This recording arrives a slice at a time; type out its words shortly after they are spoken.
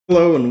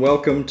Hello and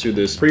welcome to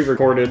this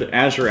pre-recorded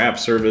Azure App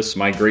Service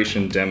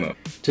migration demo.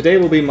 Today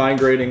we'll be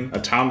migrating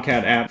a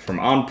Tomcat app from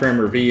on-prem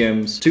or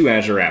VMs to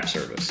Azure App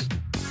Service.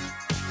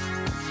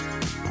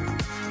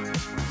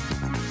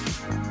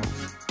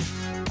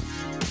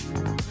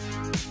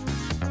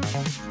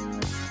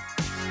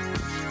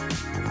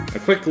 A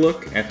quick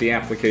look at the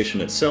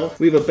application itself.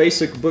 We have a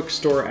basic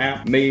bookstore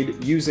app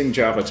made using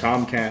Java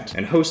Tomcat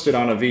and hosted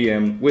on a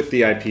VM with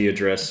the IP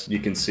address you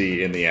can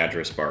see in the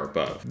address bar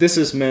above. This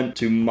is meant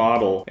to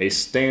model a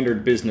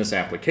standard business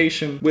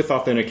application with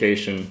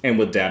authentication and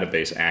with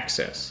database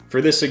access.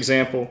 For this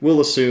example,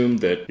 we'll assume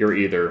that you're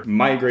either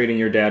migrating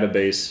your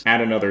database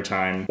at another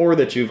time or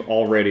that you've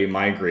already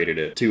migrated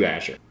it to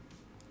Azure.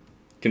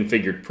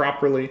 Configured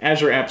properly,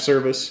 Azure App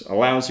Service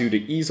allows you to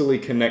easily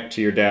connect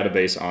to your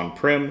database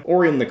on-prem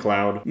or in the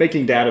cloud,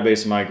 making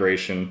database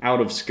migration out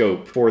of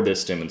scope for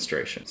this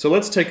demonstration. So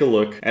let's take a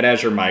look at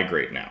Azure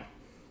Migrate now.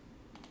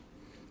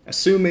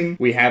 Assuming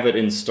we have it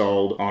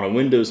installed on a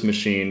Windows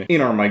machine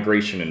in our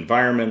migration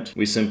environment,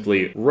 we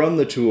simply run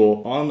the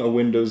tool on a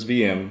Windows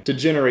VM to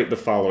generate the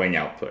following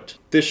output.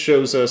 This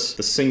shows us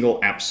the single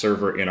app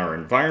server in our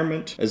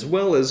environment, as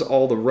well as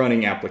all the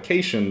running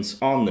applications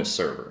on this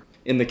server.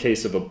 In the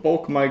case of a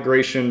bulk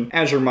migration,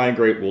 Azure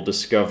Migrate will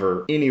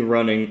discover any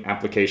running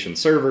application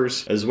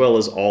servers, as well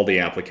as all the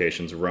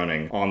applications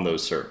running on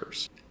those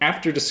servers.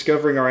 After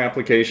discovering our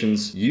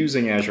applications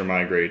using Azure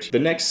Migrate, the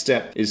next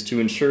step is to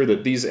ensure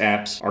that these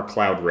apps are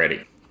cloud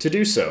ready. To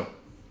do so,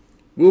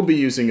 we'll be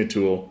using a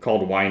tool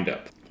called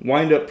WindUp.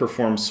 WindUp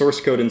performs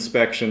source code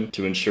inspection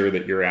to ensure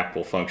that your app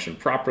will function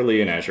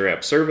properly in Azure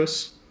App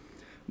Service.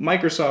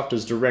 Microsoft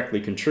has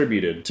directly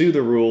contributed to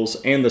the rules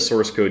and the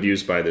source code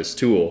used by this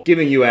tool,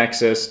 giving you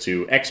access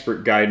to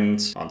expert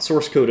guidance on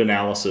source code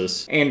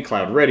analysis and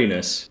cloud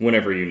readiness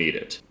whenever you need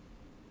it.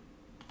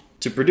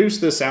 To produce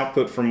this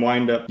output from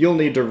WindUp, you'll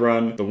need to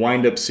run the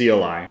WindUp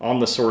CLI on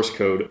the source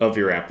code of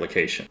your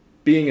application.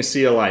 Being a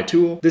CLI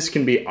tool, this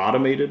can be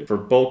automated for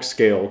bulk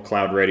scale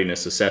cloud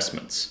readiness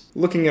assessments.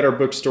 Looking at our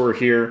bookstore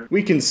here,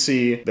 we can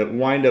see that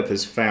WindUp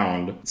has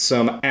found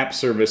some app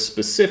service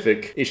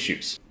specific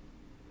issues.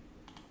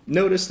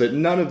 Notice that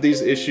none of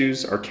these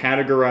issues are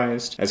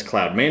categorized as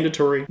cloud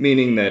mandatory,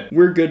 meaning that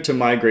we're good to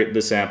migrate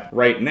this app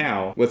right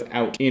now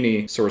without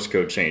any source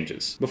code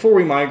changes. Before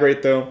we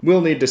migrate though,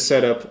 we'll need to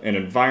set up an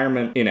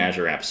environment in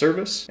Azure App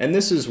Service, and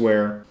this is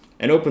where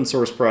an open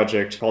source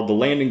project called the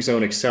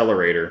LandingZone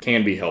Accelerator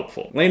can be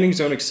helpful.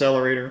 LandingZone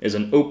Accelerator is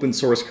an open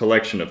source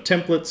collection of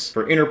templates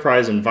for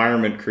enterprise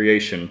environment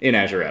creation in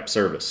Azure App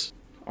Service.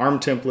 ARM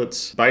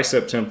templates,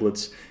 Bicep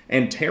templates,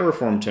 and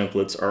Terraform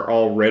templates are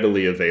all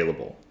readily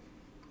available.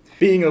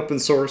 Being open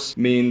source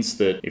means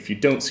that if you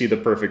don't see the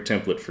perfect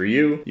template for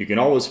you, you can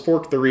always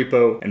fork the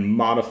repo and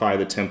modify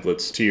the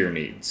templates to your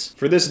needs.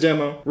 For this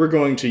demo, we're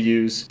going to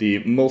use the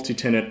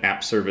multi-tenant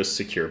app service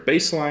secure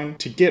baseline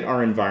to get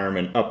our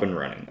environment up and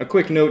running. A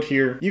quick note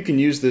here, you can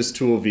use this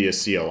tool via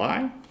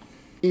CLI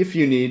if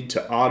you need to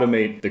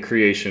automate the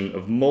creation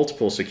of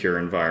multiple secure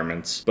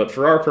environments, but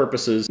for our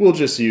purposes, we'll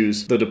just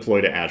use the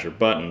deploy to Azure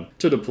button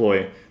to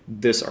deploy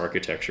this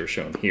architecture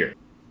shown here.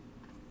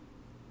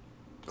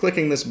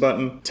 Clicking this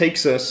button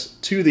takes us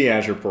to the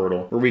Azure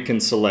portal where we can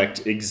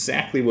select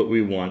exactly what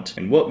we want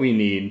and what we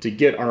need to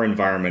get our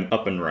environment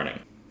up and running.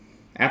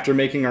 After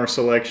making our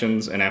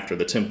selections and after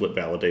the template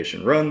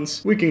validation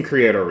runs, we can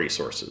create our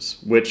resources,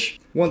 which,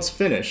 once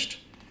finished,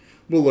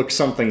 will look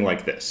something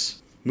like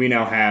this. We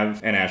now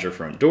have an Azure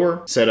front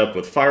door set up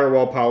with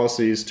firewall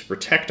policies to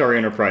protect our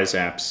enterprise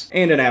apps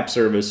and an app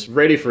service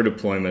ready for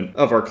deployment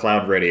of our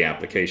cloud-ready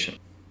application.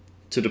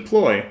 To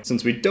deploy,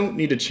 since we don't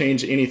need to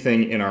change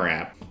anything in our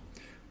app,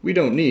 we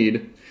don't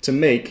need to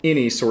make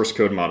any source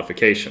code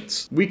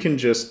modifications. We can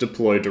just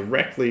deploy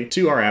directly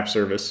to our app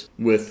service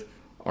with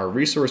our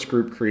resource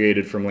group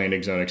created from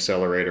LandingZone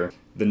Accelerator,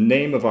 the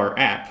name of our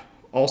app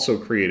also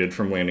created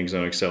from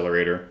LandingZone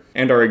Accelerator,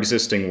 and our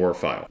existing WAR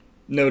file.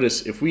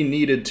 Notice if we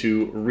needed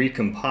to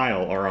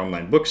recompile our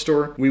online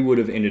bookstore, we would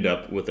have ended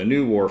up with a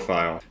new WAR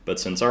file, but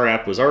since our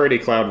app was already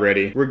cloud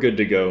ready, we're good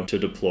to go to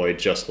deploy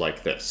just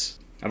like this.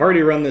 I've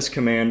already run this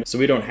command, so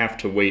we don't have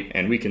to wait,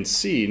 and we can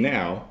see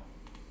now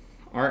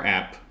our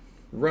app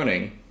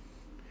running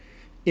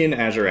in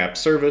Azure App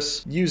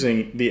Service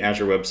using the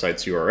Azure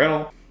website's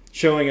URL,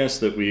 showing us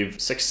that we've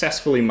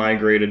successfully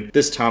migrated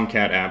this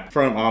Tomcat app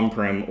from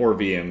on-prem or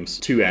VMs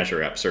to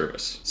Azure App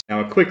Service. Now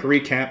a quick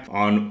recap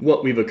on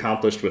what we've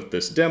accomplished with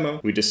this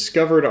demo. We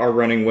discovered our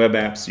running web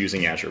apps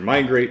using Azure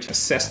Migrate,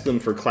 assessed them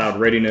for cloud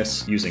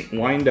readiness using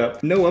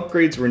WindUp. No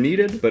upgrades were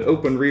needed, but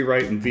Open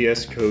Rewrite and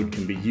VS Code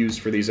can be used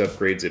for these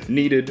upgrades if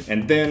needed.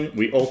 And then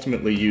we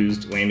ultimately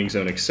used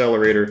LandingZone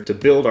Accelerator to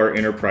build our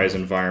enterprise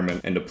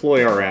environment and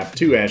deploy our app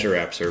to Azure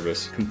App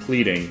Service,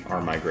 completing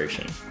our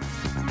migration.